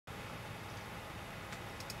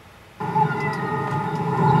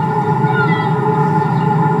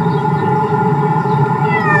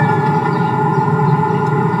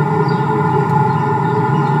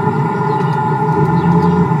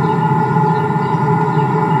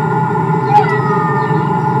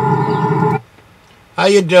How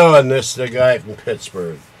you doing? This is the guy from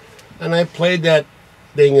Pittsburgh. And I played that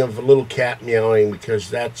thing of a little cat meowing because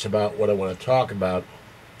that's about what I want to talk about.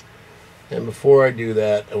 And before I do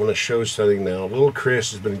that, I want to show something now. Little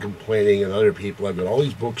Chris has been complaining, and other people. I've got all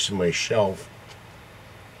these books on my shelf.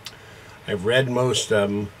 I've read most of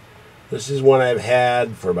them. This is one I've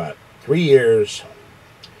had for about 3 years.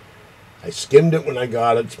 I skimmed it when I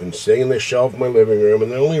got it. It's been sitting on the shelf in my living room,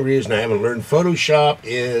 and the only reason I haven't learned Photoshop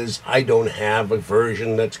is I don't have a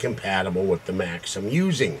version that's compatible with the Macs I'm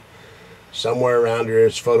using. Somewhere around here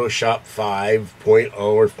is Photoshop 5.0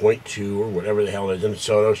 or 0.2 or whatever the hell it is, and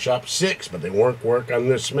Photoshop 6, but they won't work on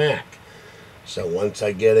this Mac. So once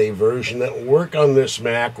I get a version that will work on this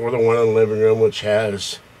Mac, or the one in the living room, which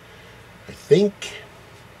has, I think,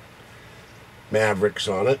 Mavericks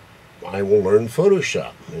on it, I will learn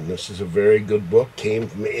Photoshop. And this is a very good book. Came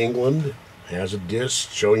from England. Has a disc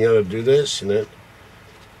showing you how to do this, and it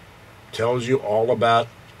tells you all about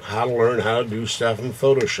how to learn how to do stuff in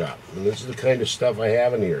Photoshop. And this is the kind of stuff I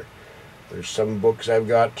have in here. There's some books I've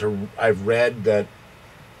read that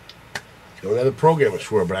I don't have the programs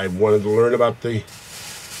for, but I wanted to learn about the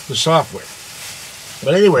software.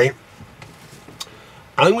 But anyway,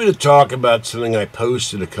 I'm going to talk about something I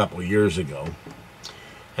posted a couple years ago.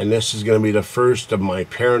 And this is going to be the first of my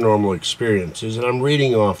paranormal experiences. And I'm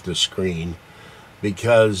reading off the screen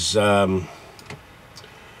because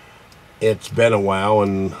it's been a while,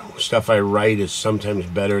 and stuff I write is sometimes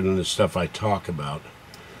better than the stuff I talk about.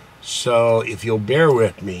 So if you'll bear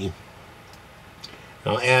with me,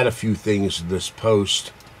 I'll add a few things to this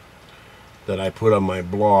post that I put on my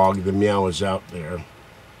blog. The Meow is out there.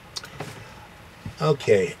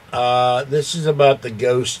 Okay, this is about the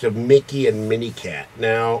ghost of Mickey and Minnie Cat.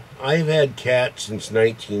 Now, I've had cats since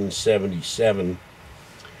 1977,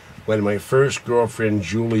 when my first girlfriend,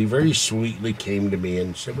 Julie, very sweetly came to me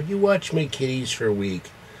and said, "Would you watch my kitties for a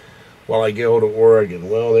week while I go to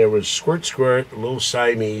Oregon?" Well, there was Squirt Squirt, the little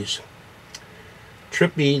Siamese,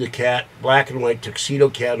 Trippy, the cat, black and white tuxedo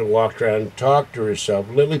cat who walked around and talked to herself,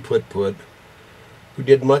 Lily Put Put, who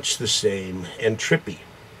did much the same, and Trippy.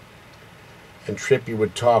 And Trippy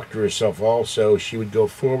would talk to herself also. She would go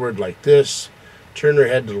forward like this, turn her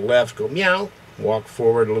head to the left, go meow, walk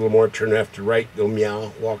forward a little more, turn left to right, go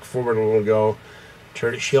meow, walk forward a little, go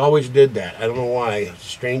turn. She always did that. I don't know why. It's the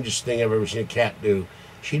strangest thing I've ever seen a cat do.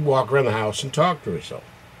 She'd walk around the house and talk to herself.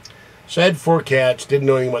 So I had 4 cats, didn't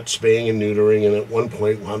know anything about spaying and neutering, and at one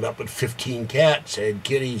point wound up with 15 cats. I had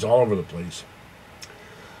kitties all over the place.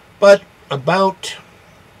 But about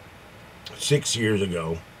 6 years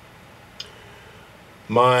ago,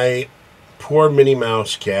 my poor Minnie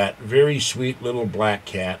Mouse cat, very sweet little black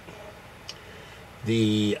cat,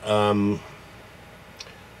 the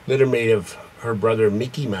littermate of her brother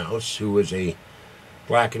Mickey Mouse, who was a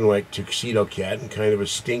black and white tuxedo cat and kind of a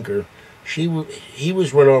stinker, he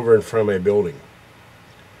was run over in front of my building.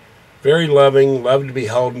 Very loving, loved to be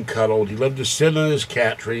held and cuddled. He loved to sit on his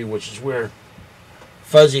cat tree, which is where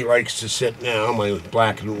Fuzzy likes to sit now, my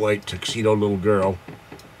black and white tuxedo little girl.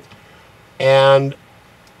 And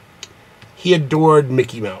he adored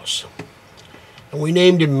Mickey Mouse. And we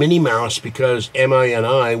named him Minnie Mouse because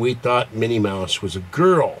M-I-N-I, we thought Minnie Mouse was a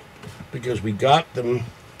girl. Because we got them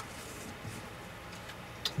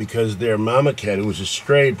because their mama cat, who was a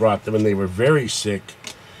stray, brought them, and they were very sick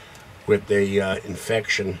with a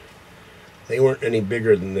infection. They weren't any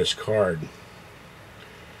bigger than this card.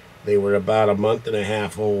 They were about a month and a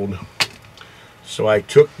half old. So I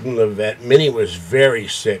took them to the vet. Minnie was very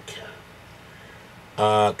sick.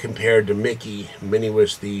 Compared to Mickey. Minnie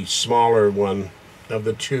was the smaller one of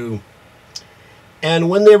the two. And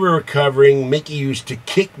when they were recovering, Mickey used to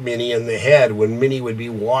kick Minnie in the head when Minnie would be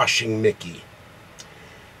washing Mickey.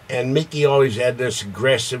 And Mickey always had this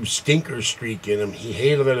aggressive stinker streak in him. He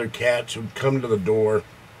hated other cats who would come to the door.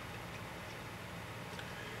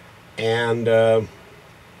 And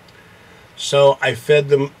so I fed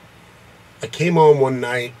them. I came home one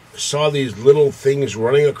night, saw these little things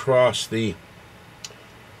running across the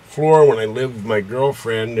floor when I lived with my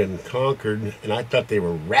girlfriend in Concord, and I thought they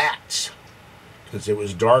were rats because it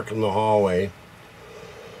was dark in the hallway.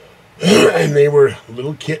 And they were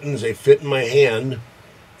little kittens. They fit in my hand,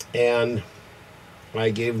 and I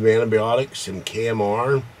gave them antibiotics and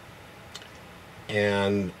KMR,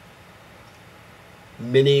 and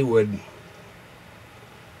Minnie would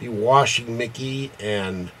be washing Mickey,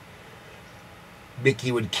 and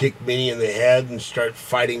Mickey would kick Minnie in the head and start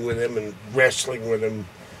fighting with him and wrestling with him.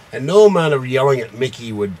 And no amount of yelling at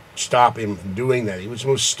Mickey would stop him from doing that. He was the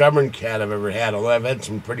most stubborn cat I've ever had, although I've had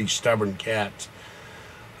some pretty stubborn cats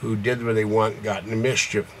who did what they want and got into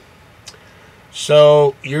mischief.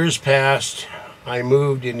 So years passed. I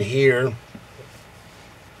moved in here,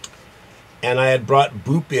 and I had brought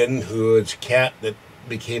Boop in, who is a cat that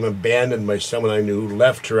became abandoned by someone I knew,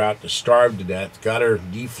 left her out to starve to death, got her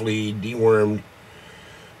defleed, dewormed,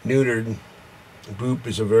 neutered. Boop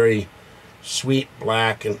is a very sweet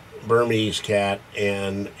black and Burmese cat,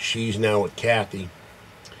 and she's now with Kathy.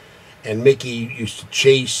 And Mickey used to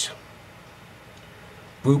chase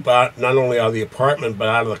Boop out, not only out of the apartment, but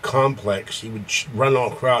out of the complex. He would run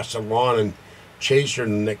all across the lawn and chase her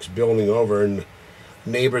in the next building over. And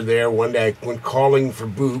the neighbor there, one day I went calling for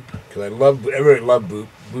Boop, because everybody loved Boop.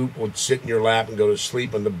 Boop would sit in your lap and go to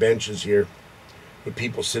sleep on the benches here with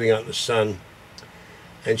people sitting out in the sun.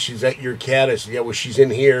 And she's at your cat. I said, yeah, well, she's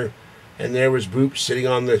in here. And there was Boop sitting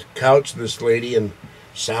on the couch with this lady and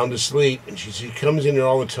sound asleep. And she comes in here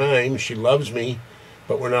all the time. She loves me,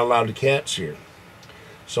 but we're not allowed to cats here.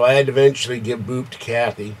 So I had to eventually give Boop to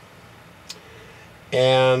Kathy.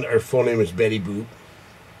 And her full name is Betty Boop.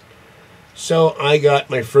 So I got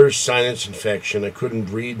my first sinus infection. I couldn't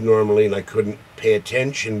breathe normally, and I couldn't pay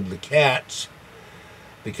attention to the cats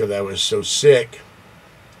because I was so sick.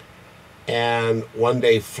 And one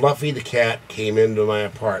day, Fluffy the cat came into my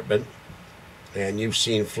apartment. And you've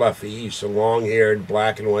seen Fluffy. He's a long-haired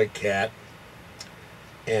black and white cat.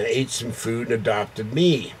 And ate some food and adopted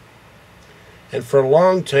me. And for a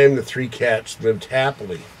long time, the three cats lived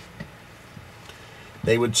happily.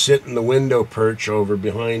 They would sit in the window perch over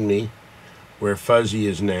behind me, where Fuzzy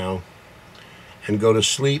is now, and go to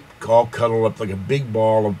sleep, all cuddled up like a big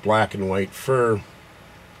ball of black and white fur.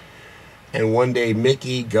 And one day,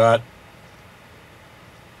 Mickey got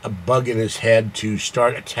a bug in his head to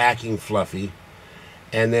start attacking Fluffy.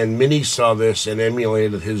 And then Minnie saw this and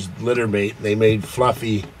emulated his littermate. They made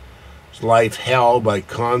Fluffy's life hell by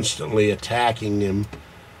constantly attacking him.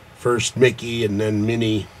 First Mickey and then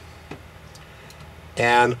Minnie.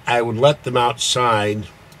 And I would let them outside.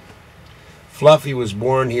 Fluffy was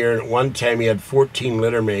born here, and at one time he had 14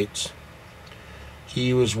 littermates.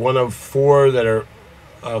 He was one of five that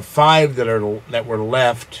were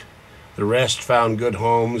left. The rest found good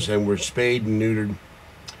homes and were spayed and neutered.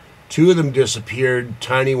 Two of them disappeared,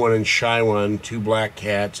 Tiny One and Shy One, two black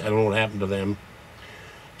cats. I don't know what happened to them.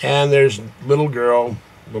 And there's little girl,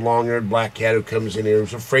 the long-haired black cat who comes in here,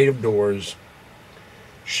 who's afraid of doors.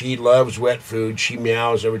 She loves wet food. She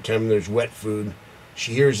meows every time there's wet food.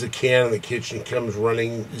 She hears the can in the kitchen, comes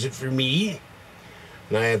running. Is it for me?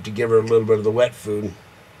 And I have to give her a little bit of the wet food.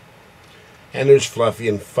 And there's Fluffy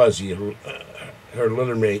and Fuzzy, her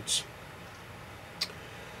littermates.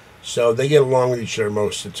 So they get along with each other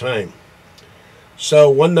most of the time. So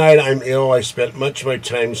one night I'm ill. I spent much of my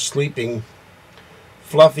time sleeping.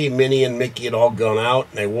 Fluffy, Minnie, and Mickey had all gone out,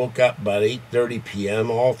 and I woke up about 8:30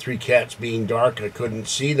 p.m., all three cats being dark. I couldn't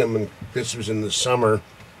see them, and this was in the summer.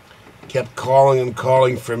 Kept calling and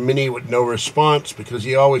calling for Minnie with no response, because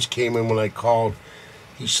he always came in when I called.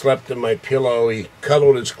 He slept in my pillow. He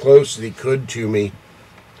cuddled as close as he could to me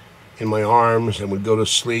in my arms and would go to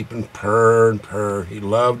sleep and purr and purr. He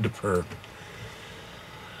loved to purr.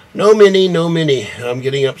 No Minnie, no Minnie. I'm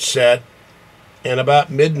getting upset. And about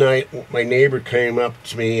midnight, my neighbor came up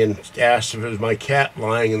to me and asked if it was my cat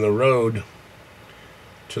lying in the road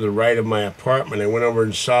to the right of my apartment. I went over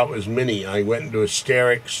and saw it was Minnie. I went into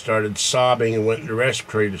hysterics, started sobbing, and went into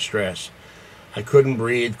respiratory distress. I couldn't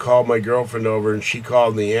breathe, called my girlfriend over, and she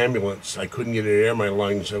called the ambulance. I couldn't get air in my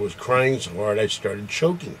lungs. I was crying so hard I started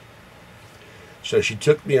choking. So she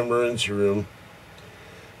took me in the emergency room.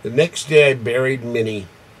 The next day I buried Minnie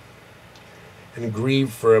and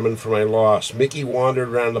grieved for him and for my loss. Mickey wandered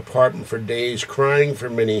around the apartment for days crying for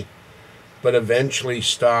Minnie, but eventually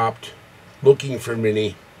stopped looking for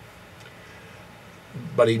Minnie.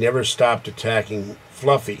 But he never stopped attacking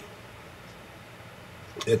Fluffy.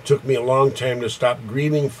 It took me a long time to stop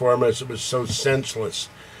grieving for him, as it was so senseless.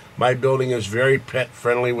 My building is very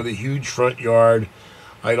pet-friendly with a huge front yard.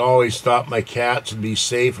 I'd always thought my cats would be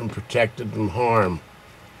safe and protected from harm.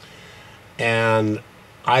 And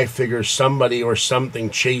I figure somebody or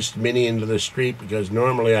something chased Minnie into the street, because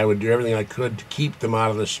normally I would do everything I could to keep them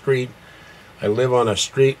out of the street. I live on a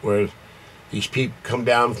street where these people come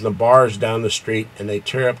down from the bars down the street, and they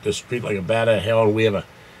tear up the street like a bat out of hell, and we have a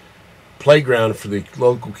playground for the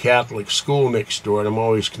local Catholic school next door, and I'm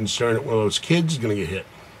always concerned that one of those kids is going to get hit.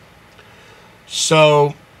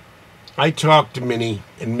 So I talk to Minnie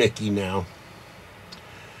and Mickey now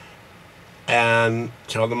and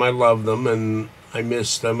tell them I love them and I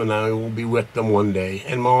miss them and I will be with them one day,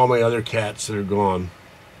 and all my other cats that are gone.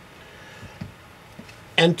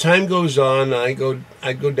 And time goes on. I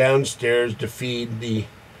go downstairs to feed the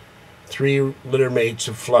three littermates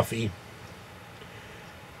of Fluffy,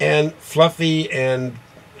 And Fluffy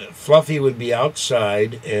would be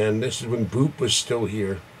outside, and this is when Boop was still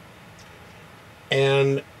here.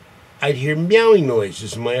 And I'd hear meowing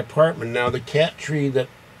noises in my apartment. Now, the cat tree that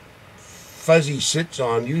Fuzzy sits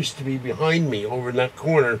on used to be behind me over in that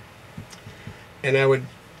corner. And I would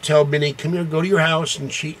tell Minnie, come here, go to your house.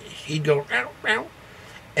 And he'd go, meow, meow,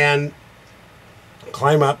 and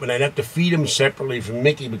climb up. And I'd have to feed him separately from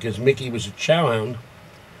Mickey because Mickey was a chow hound.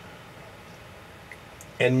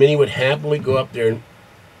 And Minnie would happily go up there and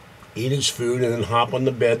eat his food and then hop on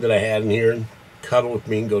the bed that I had in here and cuddle with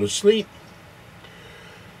me and go to sleep.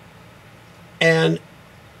 And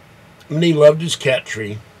Minnie loved his cat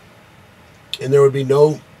tree. And there would be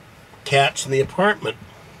no cats in the apartment.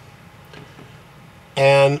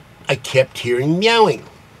 And I kept hearing meowing.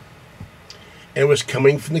 And it was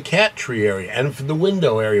coming from the cat tree area and from the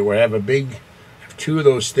window area where I have two of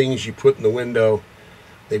those things you put in the window.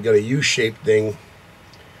 They've got a U-shaped thing.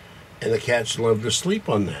 And the cats love to sleep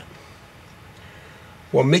on that.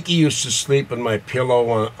 Well, Mickey used to sleep on my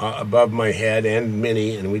pillow above my head, and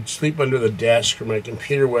Minnie, and we'd sleep under the desk where my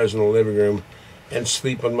computer was in the living room and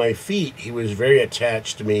sleep on my feet. He was very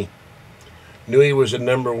attached to me. Knew he was the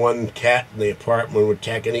number one cat in the apartment, would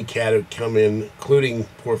attack any cat who'd come in, including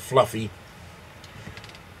poor Fluffy.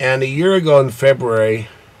 And a year ago in February,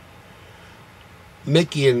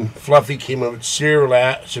 Mickey and Fluffy came up with severe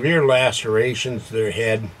lacerations to their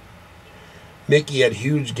head. Mickey had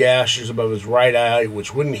huge gashes above his right eye,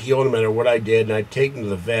 which wouldn't heal no matter what I did, and I'd take him to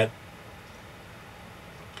the vet.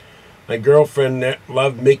 My girlfriend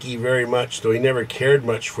loved Mickey very much, though he never cared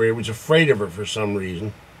much for her. He was afraid of her for some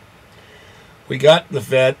reason. We got to the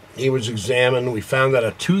vet. He was examined. We found that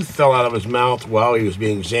a tooth fell out of his mouth while he was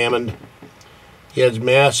being examined. He has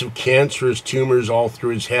massive cancerous tumors all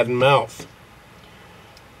through his head and mouth.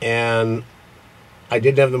 And I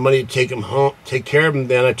didn't have the money to take care of him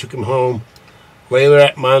then. I took him home. Later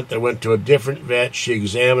that month, I went to a different vet. She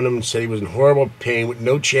examined him and said he was in horrible pain with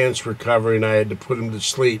no chance of recovery, and I had to put him to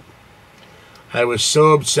sleep. I was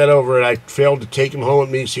so upset over it, I failed to take him home with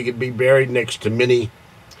me so he could be buried next to Minnie.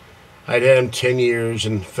 I'd had him 10 years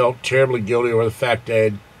and felt terribly guilty over the fact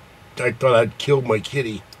that I thought I'd killed my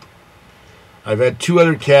kitty. I've had 2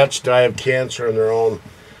 other cats die of cancer on their own,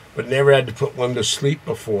 but never had to put one to sleep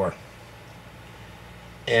before.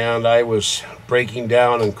 And I was breaking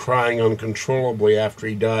down and crying uncontrollably after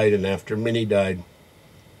he died and after Minnie died.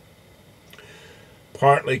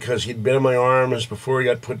 Partly because he'd been in my arms before he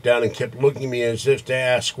got put down and kept looking at me as if to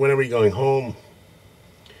ask, when are we going home?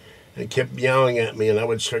 And he kept meowing at me and I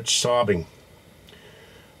would start sobbing.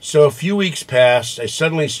 So a few weeks passed. I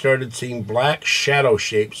suddenly started seeing black shadow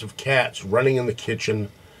shapes of cats running in the kitchen,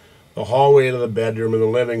 the hallway to the bedroom, and the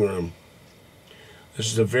living room.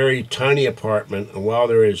 This is a very tiny apartment, and while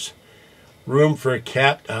there is room for a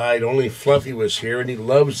cat to hide, only Fluffy was here, and he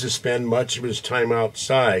loves to spend much of his time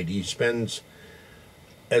outside. He spends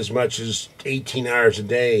as much as 18 hours a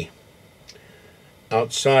day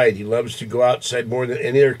outside. He loves to go outside more than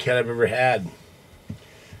any other cat I've ever had.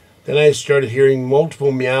 Then I started hearing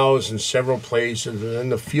multiple meows in several places, and then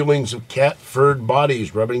the feelings of cat-furred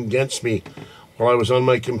bodies rubbing against me while I was on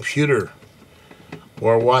my computer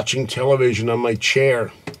or watching television on my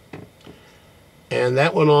chair. And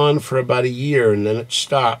that went on for about a year, and then it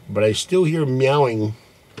stopped. But I still hear meowing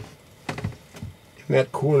in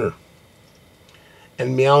that corner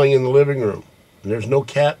and meowing in the living room. And there's no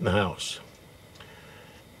cat in the house.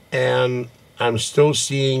 And I'm still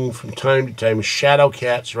seeing from time to time shadow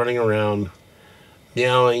cats running around,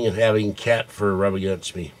 meowing and having cat fur rub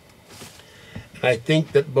against me. And I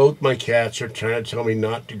think that both my cats are trying to tell me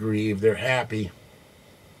not to grieve. They're happy.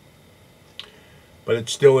 But it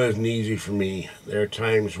still isn't easy for me. There are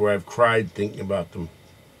times where I've cried thinking about them.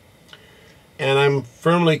 And I'm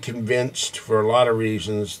firmly convinced, for a lot of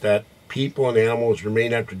reasons, that people and animals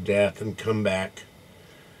remain after death and come back.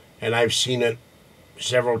 And I've seen it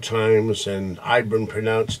several times, and I've been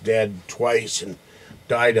pronounced dead twice and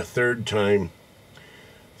died a third time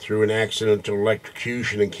through an accidental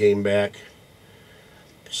electrocution and came back.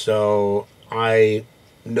 So I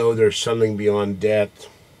know there's something beyond death.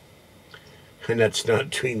 And that's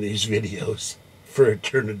not doing these videos for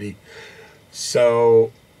eternity.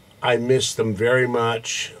 So I miss them very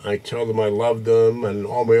much. I tell them I love them and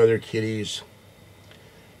all my other kitties.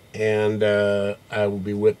 And I will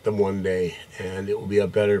be with them one day. And it will be a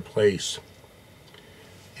better place.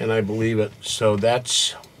 And I believe it. So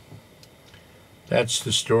that's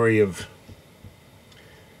the story of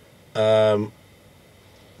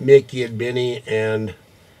Mickey and Minnie. And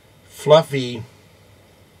Fluffy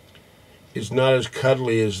is not as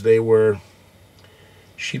cuddly as they were.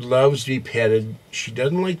 She loves to be petted. She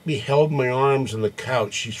doesn't like to be held in my arms on the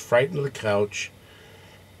couch. She's frightened of the couch.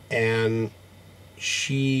 And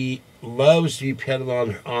she loves to be petted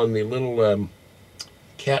on the little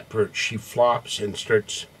cat perch. She flops and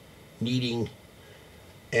starts kneading.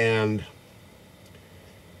 And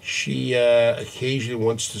she occasionally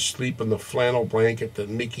wants to sleep in the flannel blanket that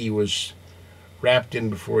Mickey was wrapped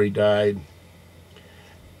in before he died.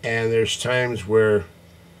 And there's times where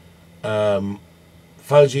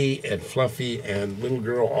Fuzzy and Fluffy and Little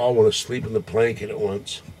Girl all want to sleep in the blanket at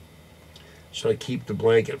once. So I keep the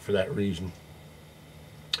blanket for that reason.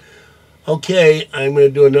 Okay, I'm going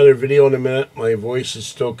to do another video in a minute. My voice is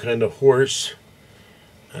still kind of hoarse.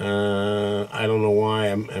 I don't know why.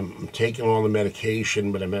 I'm taking all the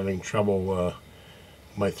medication, but I'm having trouble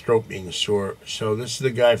my throat being sore. So this is the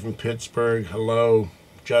guy from Pittsburgh. Hello,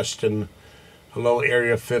 Justin. Hello,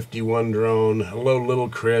 Area 51 drone. Hello, Little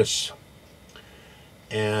Chris.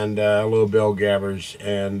 And hello, Bell Gabbers.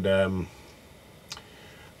 And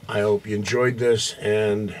I hope you enjoyed this.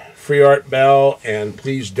 And free art bell. And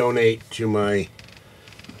please donate to my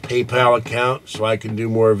PayPal account so I can do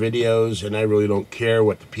more videos. And I really don't care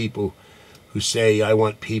what the people who say I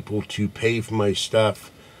want people to pay for my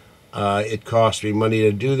stuff. It costs me money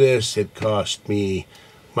to do this. It costs me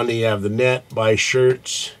money to have the net, buy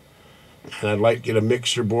shirts. And I'd like to get a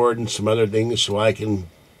mixer board and some other things so I can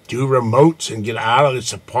do remotes and get out of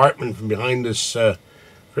this apartment from behind this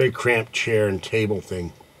very cramped chair and table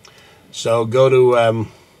thing. So go to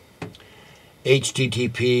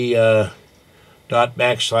http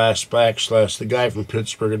 // the guy from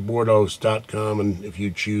Pittsburgh at Bordeaux.com, and if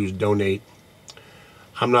you choose, donate.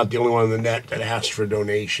 I'm not the only one on the net that asks for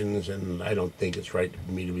donations, and I don't think it's right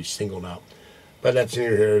for me to be singled out. But that's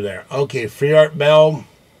neither here nor there. Okay, free art bell.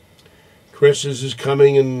 Chris's is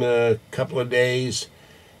coming in a couple of days,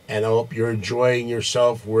 and I hope you're enjoying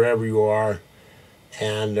yourself wherever you are,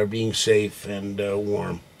 and are being safe and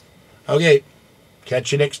warm. Okay,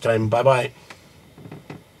 catch you next time. Bye-bye.